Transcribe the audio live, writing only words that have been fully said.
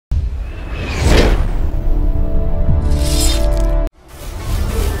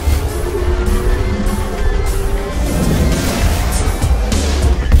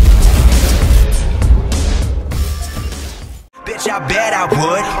said I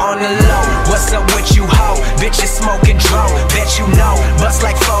would. On the low, what's up with you, ho? Bitches smoking dro, bet you know. Bust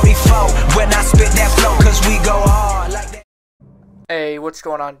like 44 when I spit that flow, cause we go hard like that. Hey, what's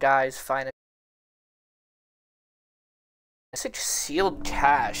going on, guys? Fine. Message sealed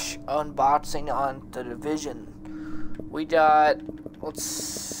cache unboxing on the Division. We got, what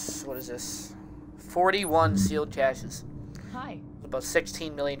is this? 41 sealed caches. Hi. About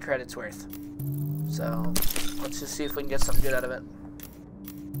 16 million credits worth. So, let's just see if we can get something good out of it.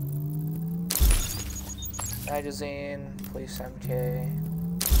 Magazine, police MK,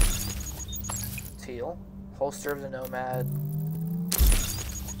 teal, holster of the Nomad,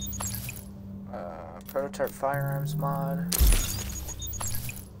 prototype firearms mod,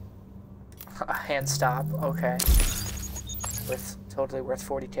 hand stop, okay, totally worth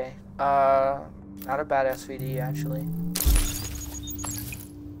 40k. Not a bad SVD actually.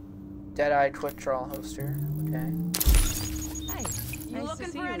 Dead-Eye quick draw holster, okay. Hi. You looking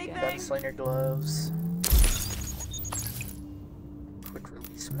for anything? Gunslinger gloves. Quick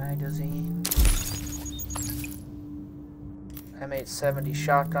release magazine. M870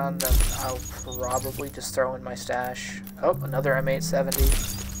 shotgun that I'll probably just throw in my stash. Oh, another M870.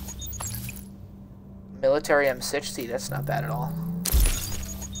 Military M60, that's not bad at all.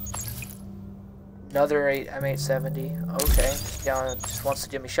 Another M870. Okay, yeah, just wants to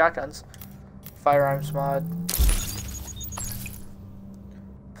give me shotguns. Firearms mod.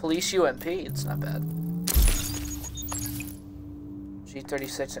 Police UMP, it's not bad.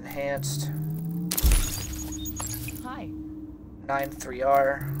 G36 enhanced. Hi.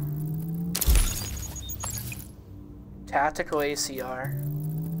 93R. Tactical ACR.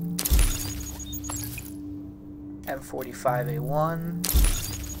 M45A1.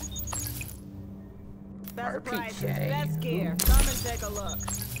 RPG. Best gear. Come and take a look.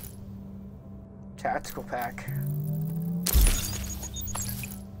 Tactical pack.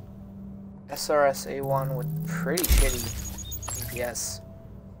 SRS A1 with pretty shitty DPS.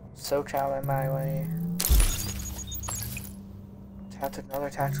 SoCal in my way. Another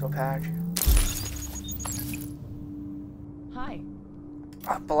tactical pack. Hi.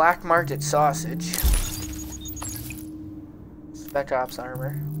 Black market sausage. Spec Ops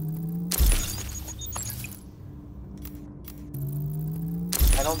armor.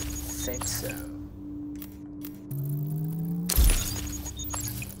 I don't think so.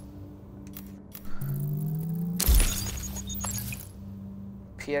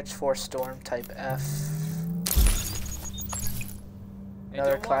 PX4 Storm Type F.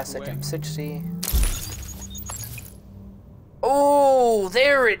 Another classic M60. Oh,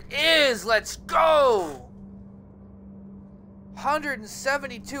 there it is! Let's go!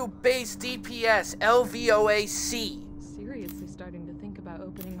 172 base DPS LVOAC. Seriously starting to think about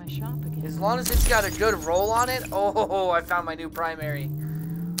opening my shop again. As long as it's got a good roll on it. Oh, I found my new primary.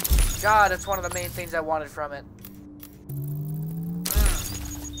 God, that's one of the main things I wanted from it.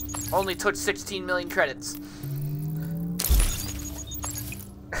 Only took 16 million credits.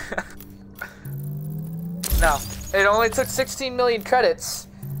 No, it only took 16 million credits.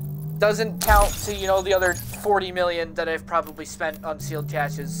 Doesn't count to, you know, the other 40 million that I've probably spent on sealed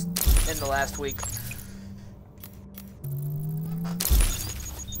caches in the last week.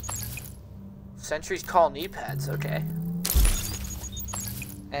 Sentry's Call knee pads, okay.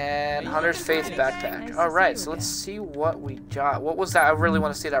 And Hunter's Faith backpack. Nice Alright, so let's see what we got. What was that? I really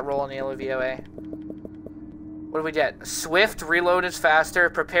want to see that roll on the LVOA. What do we get? Swift, reload is faster.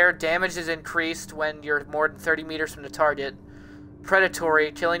 Prepare, damage is increased when you're more than 30 meters from the target.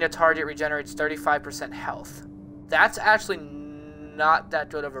 Predatory, killing a target regenerates 35% health. That's actually not that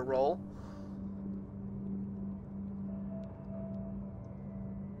good of a roll.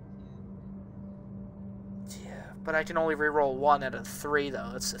 Yeah, but I can only reroll 1 out of 3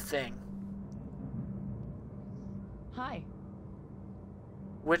 though, that's the thing. Hi.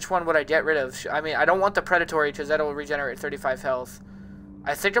 Which one would I get rid of? I mean, I don't want the Predatory because that'll regenerate 35 health.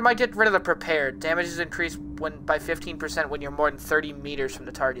 I think I might get rid of the Prepared. Damage is increased by 15% when you're more than 30 meters from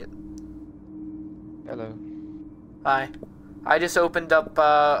the target. Hello. Hi. I just opened up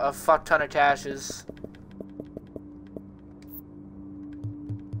a fuck ton of caches.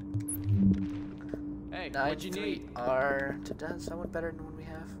 Hey, what'd you need? 93R. Does that one better than the one we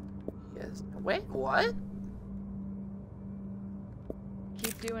have? Yes. Wait, what?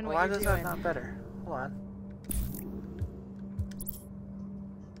 Keep doing what Why you're does doing. that not better? Hold on.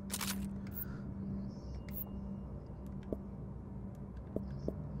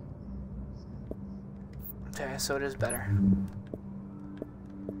 Okay, so it is better.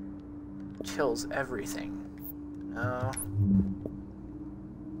 Kills everything. No.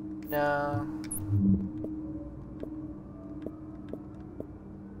 No.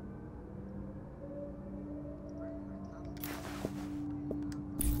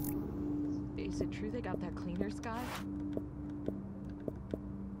 Is it true they got that cleaner's guy?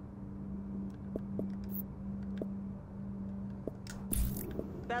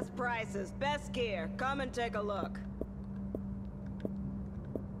 Best prices, best gear. Come and take a look.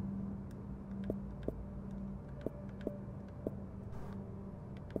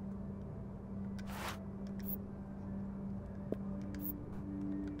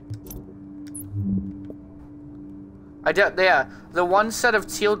 Yeah, the one set of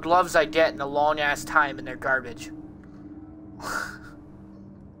teal gloves I get in a long-ass time, and they're garbage.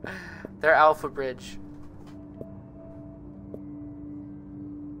 They're Alpha Bridge.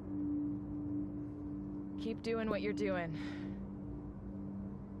 Keep doing what you're doing.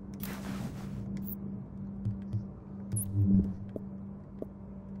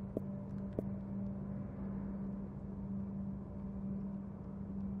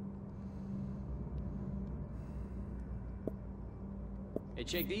 Hey,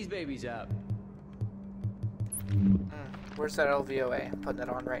 check these babies out. Where's that LVOA? I'm putting it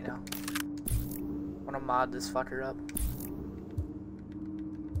on right now. I wanna mod this fucker up.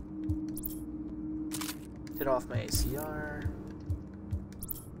 Get off my ACR.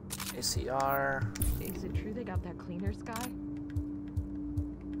 ACR. Is it true they got that cleaner's guy?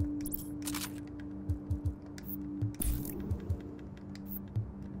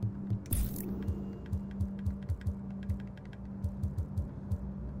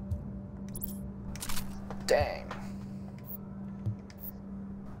 Dang.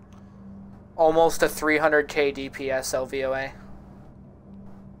 Almost a 300k DPS LVOA.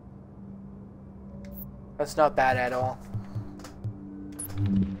 That's not bad at all.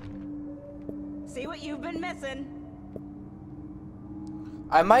 See what you've been missing.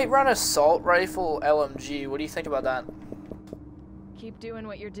 I might run assault rifle LMG. What do you think about that? Keep doing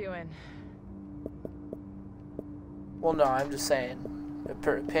what you're doing. Well, no, I'm just saying.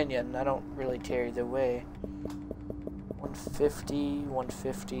 Per opinion, I don't really care either way. 150,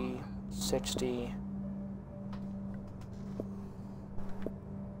 150, 60.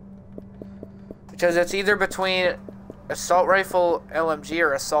 Because it's either between assault rifle LMG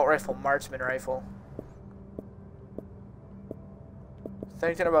or assault rifle marksman rifle.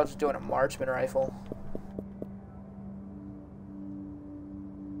 Thinking about just doing a marksman rifle.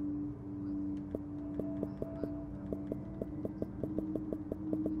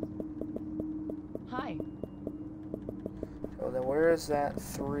 Hi. So then where is that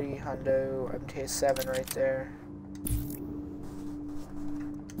 300 MK7 right there?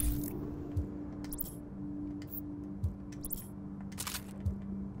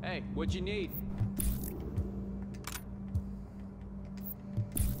 Hey, what you need?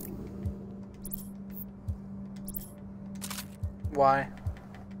 Why?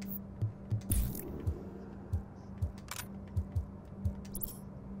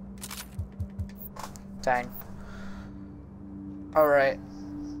 Dang. Alright.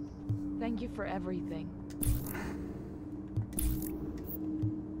 Thank you for everything.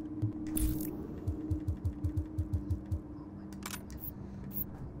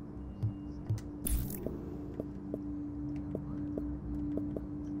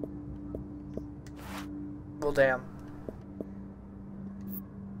 Well, damn.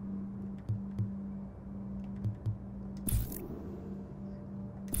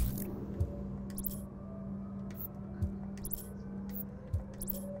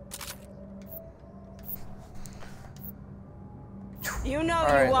 You know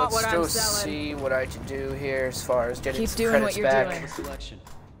Alright, you want let's what I'm go selling. see what I can do here as far as getting Keep some doing credits what you're back. doing. Selection.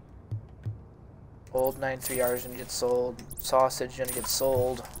 Old 9.3R's gonna get sold. Sausage gonna get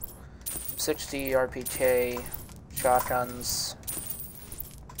sold. 60 RPK. Shotguns.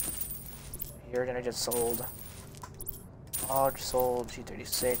 You're gonna get sold. Lodge sold.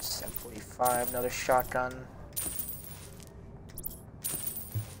 G36. M45. Another shotgun.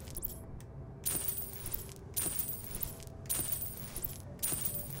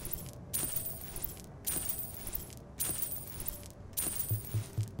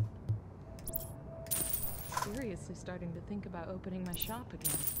 Seriously starting to think about opening my shop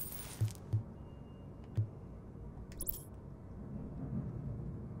again.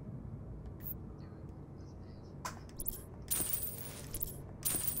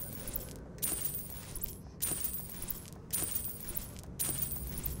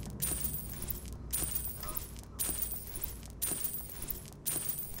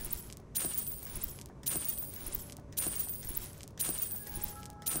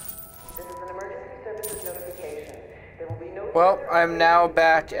 Well, I'm now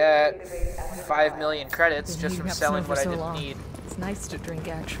back at 5 million credits Been just from heating up selling snow what for I so didn't long. need. It's nice to drink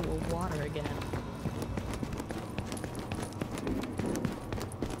actual water again.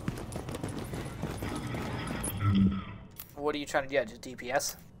 what are you trying to get? Just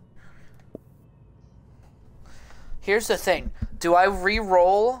DPS? Here's the thing. Do I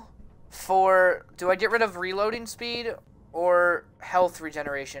re-roll for... Do I get rid of reloading speed or health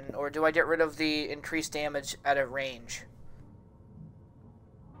regeneration? Or do I get rid of the increased damage at a range?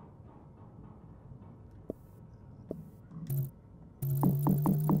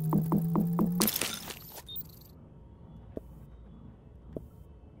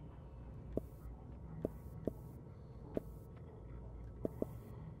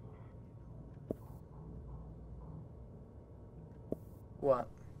 What?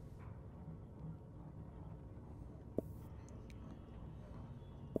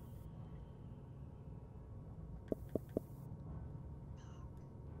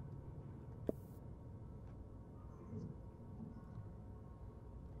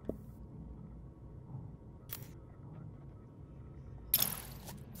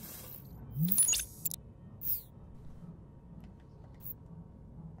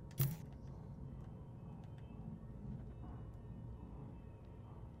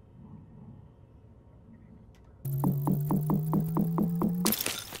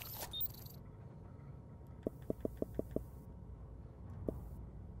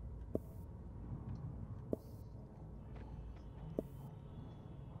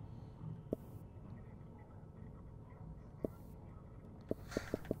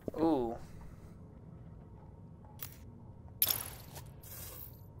 Ooh.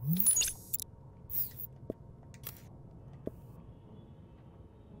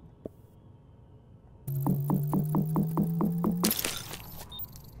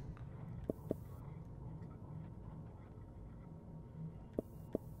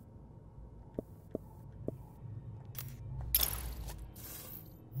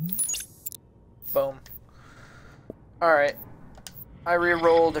 Boom. Alright. I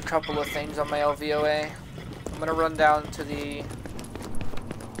re-rolled a couple of things on my LVOA. I'm gonna run down to the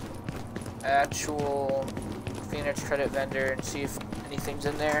actual Phoenix credit vendor and see if anything's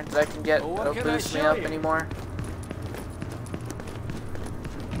in there that I can get that'll boost me up anymore.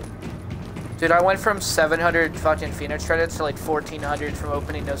 Dude, I went from 700 fucking Phoenix credits to like 1400 from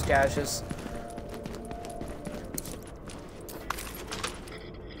opening those caches.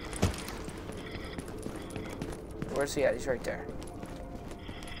 Where's he at? He's right there.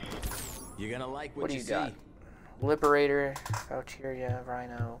 You're gonna like What do you see. got? Liberator, Valkyria,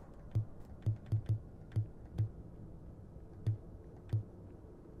 Rhino.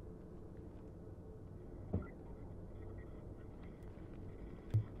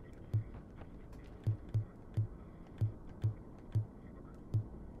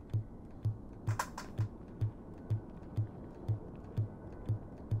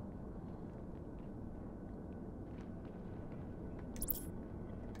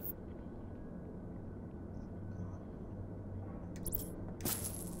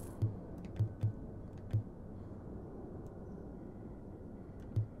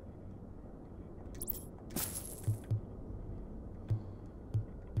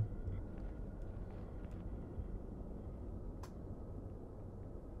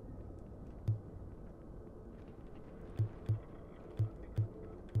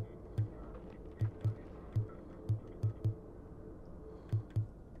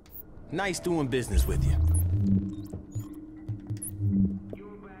 Nice doing business with you. You're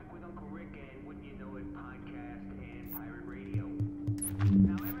back with Uncle Rick and Wouldn't You Know It podcast and pirate radio.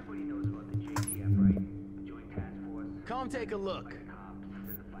 Now everybody knows about the JTF, right? The Joint Task Force. Come take a look. Cops, and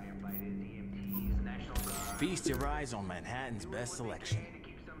the firefighters, EMTs, National Guard. Feast your eyes on Manhattan's best selection. To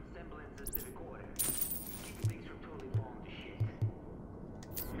keep some semblance of civic order. Keeping things from totally falling to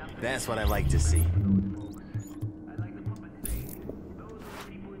shit. Nothing That's what I like to see. I'd like to pump and say, those are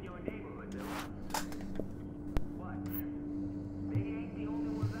the people in your neighborhood, though. What? They ain't the only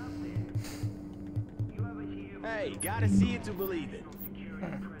ones out there. You ever hear of Hey, gotta see it to believe it.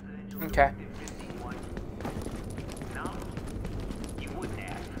 security presidential Okay. Directive 51? No? You wouldn't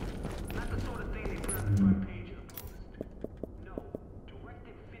have. Not the sort of thing they put on the front page of the Post. No,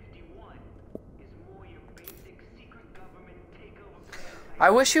 Directive 51 is more your basic secret government takeover plan type I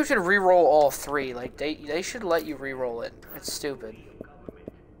wish you could re-roll all three. Like they should let you re-roll it. It's stupid.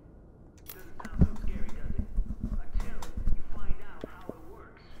 government. Doesn't sound so scary, does it? Until you find out how it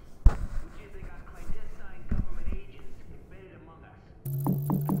works. Which is they got clandestine government agents embedded among us.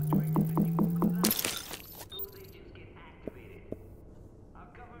 And when Directive 51 goes out, those agents get activated. Our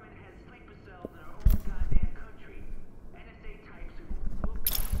government has sleeper cells in our own goddamn country. NSA types who look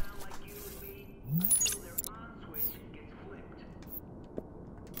and sound like you and me until their on switch gets flipped.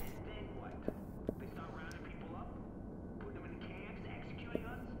 And then what? They start rounding people up, putting them in camps,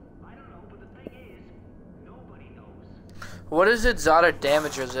 What is exotic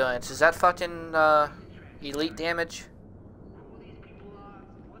damage resilience? Is that fucking elite damage?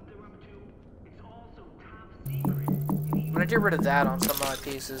 I'm gonna get rid of that on some of my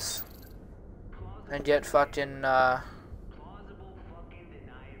pieces. And get fucking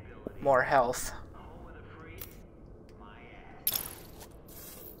more health.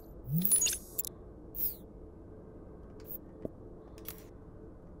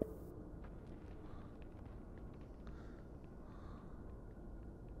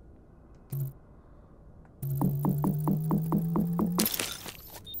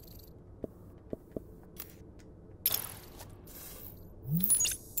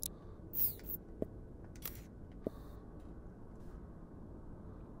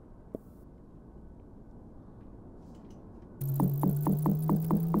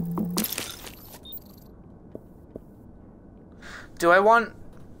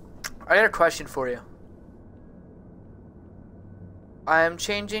 I got a question for you. I am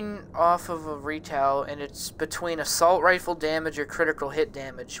changing off of a retail, and it's between assault rifle damage or critical hit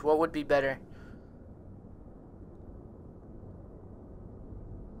damage. What would be better?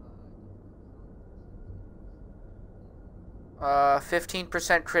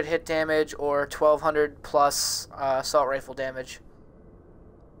 15% crit hit damage or 1200 plus assault rifle damage.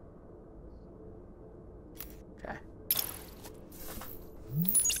 Okay.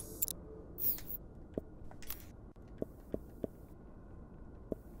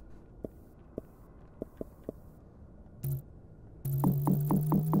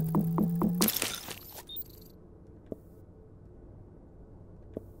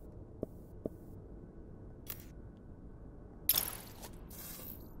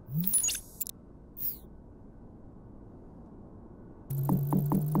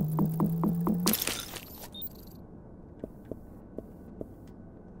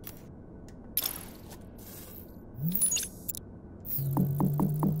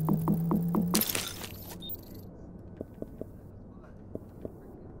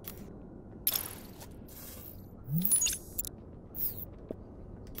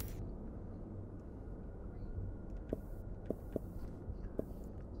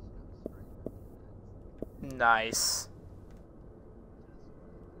 Nice.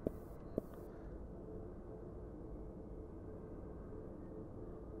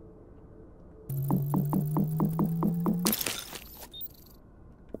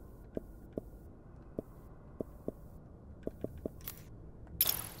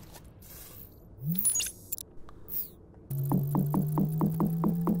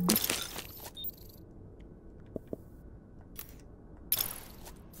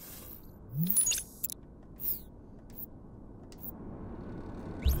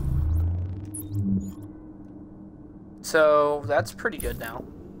 So that's pretty good now.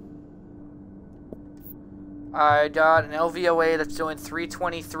 I got an LVOA that's doing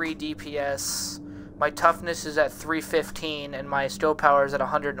 323 DPS. My toughness is at 315 and my stow power is at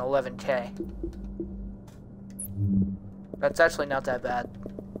 111k. That's actually not that bad.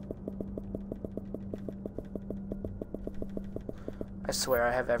 I swear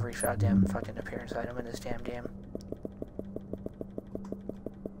I have every goddamn fucking appearance item in this damn game.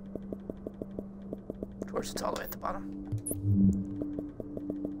 Of course, it's all the way at the bottom.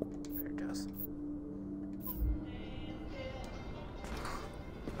 There it goes.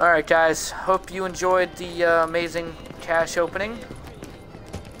 Alright guys, hope you enjoyed the amazing cache opening.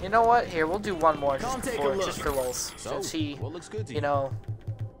 You know what? Here, we'll do one more just for lulz. Since he, you know,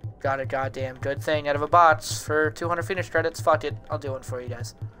 got a goddamn good thing out of a bots for 200 finish credits. Fuck it, I'll do one for you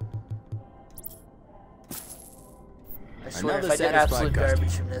guys. I swear, if I get absolute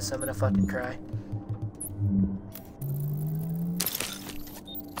garbage from this, I'm gonna fucking cry.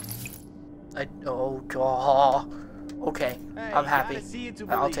 Oh god. Okay, hey, I'm happy.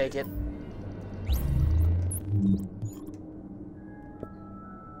 I'll take it.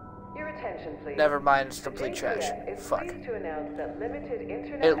 Your attention, please. Never mind, it's complete trash. Fuck.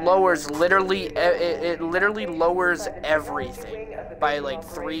 It lowers literally. It literally lowers everything by like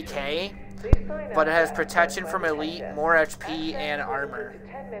 3k, but it has protection from elite, more HP, and armor.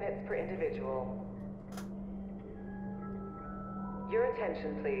 10 minutes per individual. Your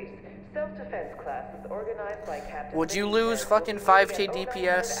attention, please. Self-defense class is organized by Captain. Would you lose fucking 5k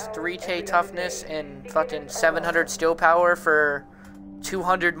DPS, 3k toughness, and fucking 700 steel power for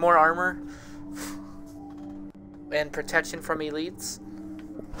 200 more armor? And protection from elites?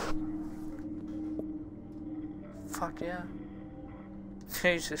 Fuck yeah.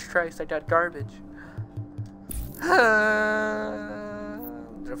 Jesus Christ, I got garbage. The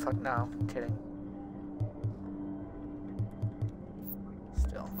fuck no, I'm kidding.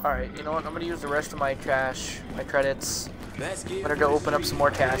 Still. Alright, you know what? I'm gonna use the rest of my cash, my credits. Best I'm gear gonna for go the open up street. some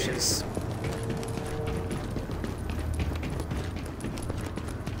more caches.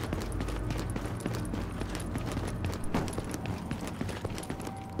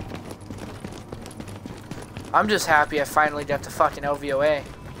 I'm just happy I finally got the fucking LVOA.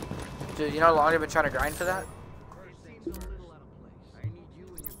 Dude, you know how long I've been trying to grind for that?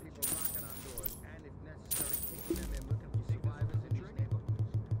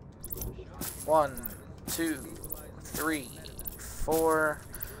 One, 2, 3, 4,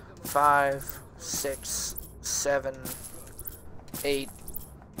 5, 6, 7, 8,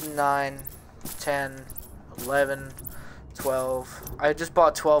 9, 10, 11, 12. I just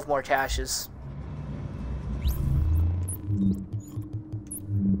bought 12 more caches.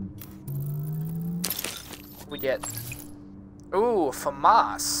 We get, ooh,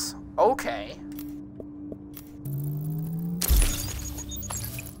 FAMAS. Okay.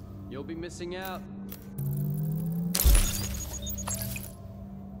 You'll be missing out.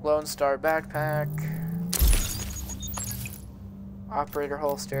 Lone Star backpack. Operator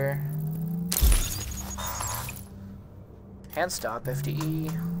holster. Hand stop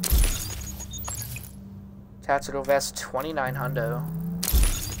FDE. Tactical vest 29 hundo.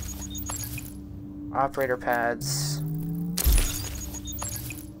 Operator pads.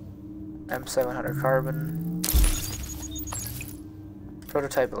 M700 carbon.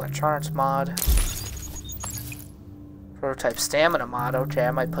 Prototype electronics mod. Prototype stamina mod. Okay,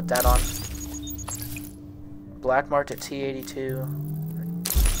 I might put that on. Black market T82.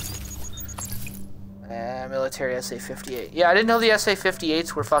 Military SA-58. Yeah, I didn't know the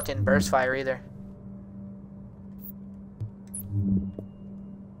SA-58s were fucking burst fire either.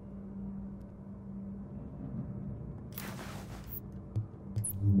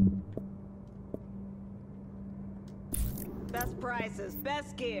 Best prices,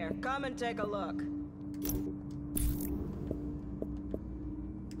 best gear. Come and take a look.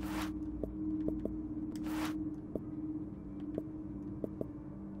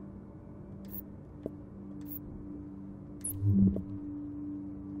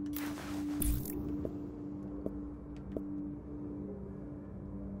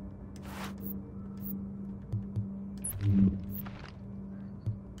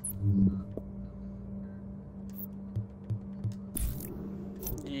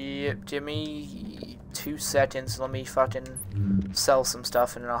 Yep, give me 2 seconds. Let me fucking sell some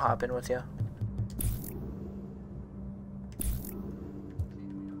stuff and then I'll hop in with you.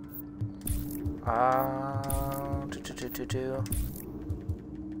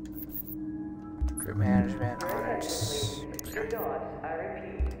 Group management, honors. Do not, I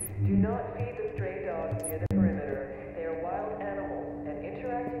repeat, do not feed the stray dogs near the perimeter. They are wild animals, and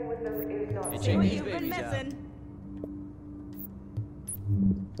interacting with them is not Hey, safe. check What these you've been babies out. missing.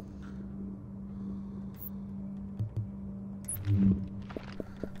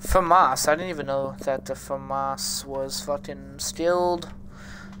 FAMAS. I didn't even know that the FAMAS was fucking skilled,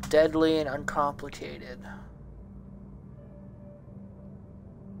 deadly, and uncomplicated.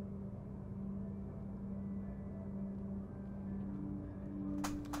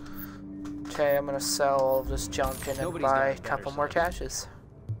 Okay, I'm gonna sell all of this junk and then Nobody's got buy a a better couple more side. caches.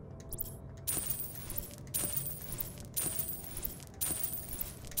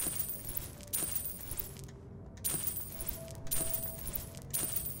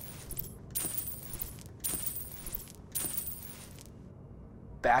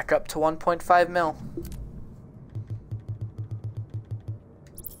 Back up to 1.5 mil.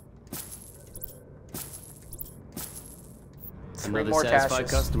 Three Another more satisfied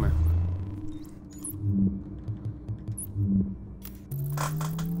caches. customer.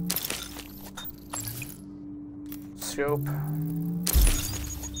 Scope.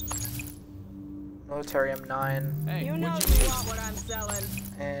 Military M9. Hey, You know what you you need? want what I'm selling.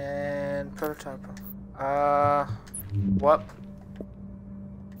 And prototype. What?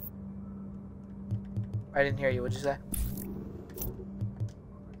 I didn't hear you. What'd you say?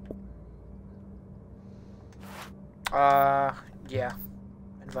 Yeah.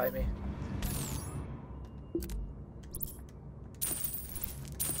 Invite me.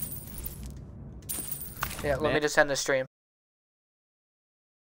 Yeah, let me Man. just end the stream.